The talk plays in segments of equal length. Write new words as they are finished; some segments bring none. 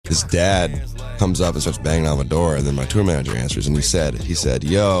his dad comes up and starts banging on the door, and then my tour manager answers, and he said,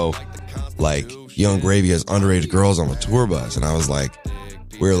 yo, like, Young Gravy has underage girls on the tour bus. And I was like,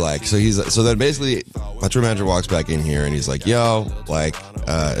 so then basically my tour manager walks back in here and he's like, yo, like,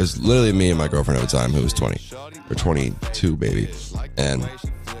 it was literally me and my girlfriend at the time, who was 20 or 22, baby. And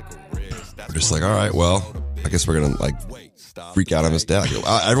we're just like, all right, well, I guess we're gonna like freak out on his dad.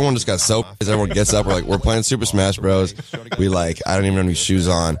 Everyone just got so pissed. Everyone gets up. We're playing Super Smash Bros. We like, I don't even have any shoes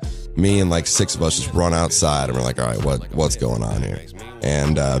on. Me and like 6 of us just run outside and we're like, all right, what's going on here?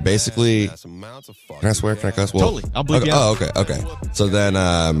 And basically, can I swear? Can I cuss? Well, totally. I'll bleep you out. Oh, okay. So then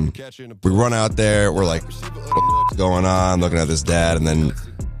we run out there. We're like, what's going on? Looking at this dad, and then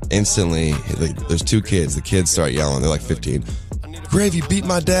instantly, there's 2 kids. The kids start yelling. They're like 15. Gravy beat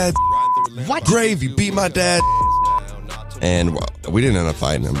my dad. What? Gravy beat my dad. And we didn't end up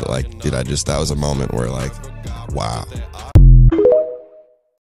fighting him, but like, dude, that was a moment where like, wow.